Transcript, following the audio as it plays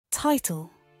Title: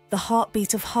 The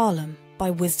Heartbeat of Harlem by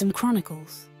Wisdom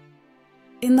Chronicles.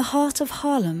 In the heart of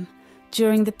Harlem,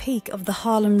 during the peak of the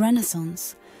Harlem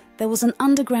Renaissance, there was an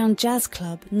underground jazz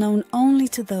club known only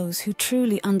to those who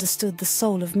truly understood the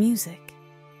soul of music.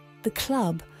 The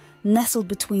club, nestled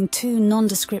between two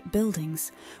nondescript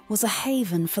buildings, was a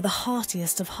haven for the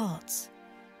heartiest of hearts,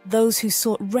 those who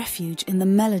sought refuge in the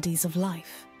melodies of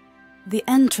life. The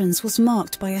entrance was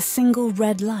marked by a single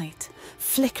red light,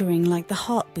 flickering like the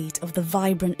heartbeat of the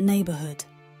vibrant neighborhood.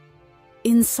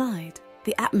 Inside,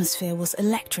 the atmosphere was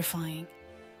electrifying,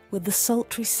 with the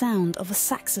sultry sound of a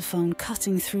saxophone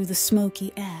cutting through the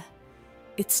smoky air,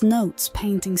 its notes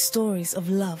painting stories of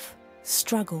love,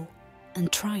 struggle,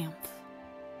 and triumph.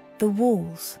 The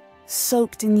walls,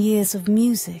 soaked in years of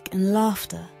music and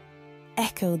laughter,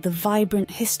 echoed the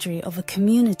vibrant history of a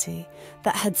community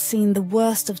that had seen the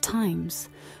worst of times,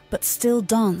 but still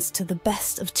danced to the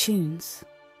best of tunes.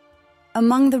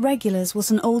 Among the regulars was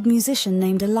an old musician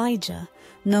named Elijah,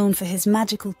 known for his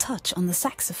magical touch on the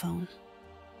saxophone.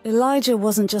 Elijah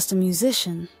wasn't just a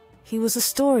musician, he was a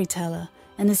storyteller,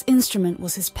 and his instrument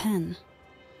was his pen.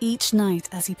 Each night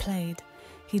as he played,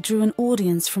 he drew an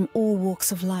audience from all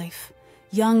walks of life,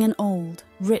 young and old,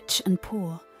 rich and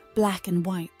poor, black and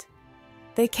white.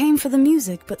 They came for the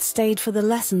music but stayed for the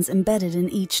lessons embedded in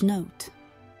each note.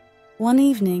 One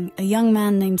evening, a young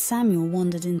man named Samuel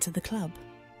wandered into the club.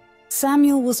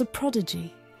 Samuel was a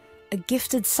prodigy, a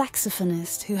gifted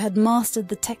saxophonist who had mastered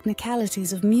the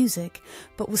technicalities of music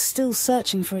but was still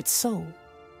searching for its soul.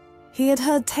 He had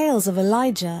heard tales of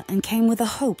Elijah and came with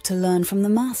a hope to learn from the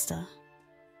master.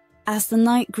 As the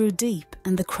night grew deep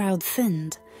and the crowd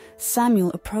thinned,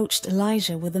 Samuel approached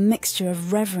Elijah with a mixture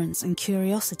of reverence and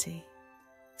curiosity.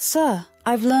 "Sir,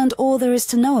 I've learned all there is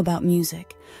to know about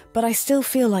music, but I still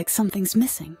feel like something's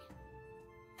missing."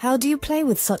 "How do you play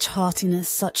with such heartiness,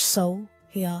 such soul?"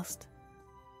 he asked.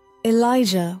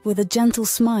 Elijah, with a gentle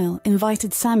smile,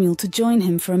 invited Samuel to join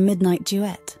him for a midnight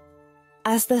duet.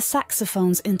 As their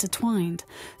saxophones intertwined,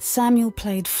 Samuel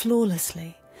played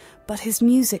flawlessly, but his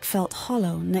music felt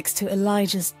hollow next to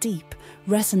Elijah's deep,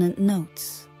 resonant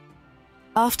notes.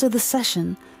 After the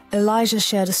session, Elijah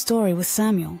shared a story with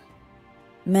Samuel.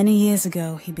 "Many years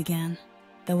ago," he began,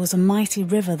 "there was a mighty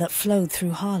river that flowed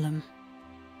through Harlem.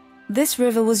 This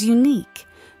river was unique,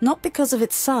 not because of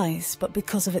its size, but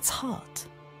because of its heart.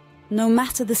 No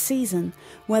matter the season,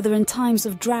 whether in times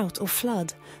of drought or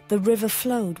flood, the river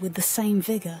flowed with the same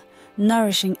vigor,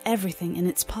 nourishing everything in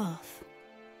its path.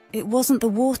 It wasn't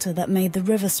the water that made the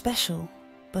river special,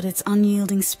 but its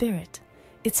unyielding spirit,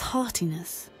 its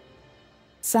heartiness."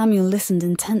 Samuel listened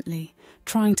intently,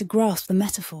 trying to grasp the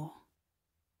metaphor.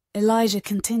 Elijah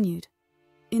continued,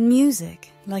 "In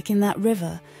music, like in that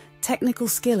river, technical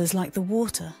skill is like the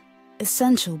water,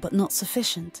 essential but not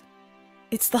sufficient.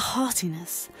 It's the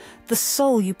heartiness, the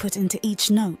soul you put into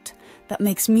each note, that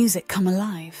makes music come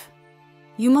alive.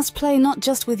 You must play not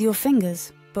just with your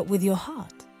fingers, but with your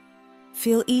heart.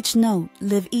 Feel each note,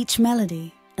 live each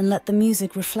melody, and let the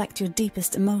music reflect your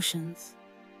deepest emotions."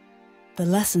 The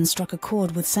lesson struck a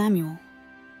chord with Samuel.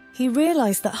 He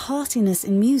realized that heartiness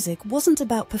in music wasn't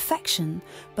about perfection,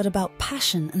 but about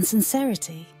passion and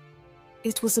sincerity.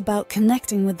 It was about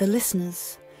connecting with the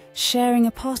listeners, sharing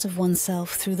a part of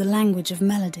oneself through the language of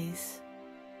melodies.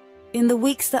 In the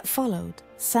weeks that followed,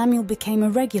 Samuel became a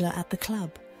regular at the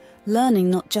club, learning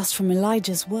not just from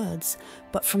Elijah's words,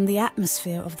 but from the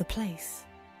atmosphere of the place.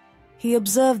 He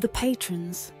observed the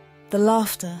patrons, the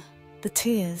laughter, the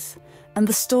tears, and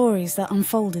the stories that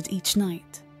unfolded each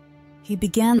night. He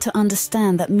began to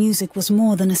understand that music was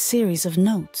more than a series of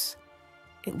notes.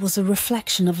 It was a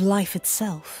reflection of life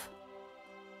itself.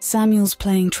 Samuel's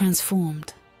playing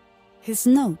transformed. His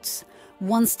notes,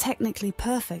 once technically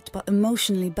perfect but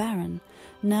emotionally barren,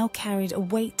 now carried a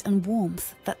weight and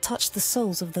warmth that touched the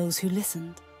souls of those who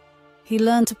listened. He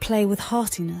learned to play with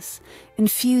heartiness,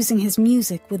 infusing his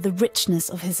music with the richness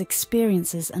of his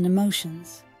experiences and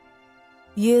emotions.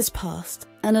 Years passed,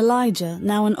 and Elijah,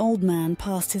 now an old man,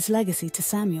 passed his legacy to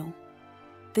Samuel.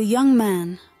 The young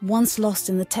man, once lost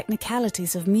in the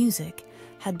technicalities of music,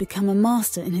 had become a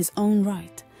master in his own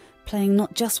right, playing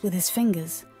not just with his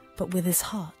fingers, but with his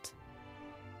heart.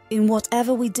 In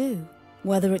whatever we do,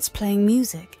 whether it's playing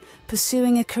music,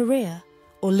 pursuing a career,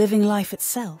 or living life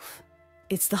itself,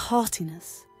 it's the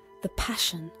heartiness, the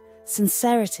passion,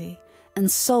 sincerity,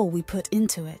 and soul we put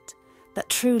into it that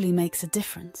truly makes a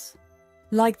difference.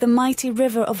 Like the mighty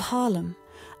river of Harlem,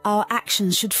 our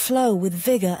actions should flow with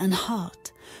vigor and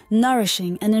heart,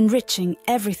 nourishing and enriching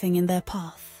everything in their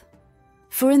path.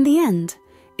 For in the end,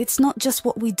 it's not just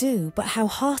what we do, but how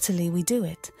heartily we do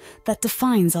it, that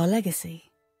defines our legacy.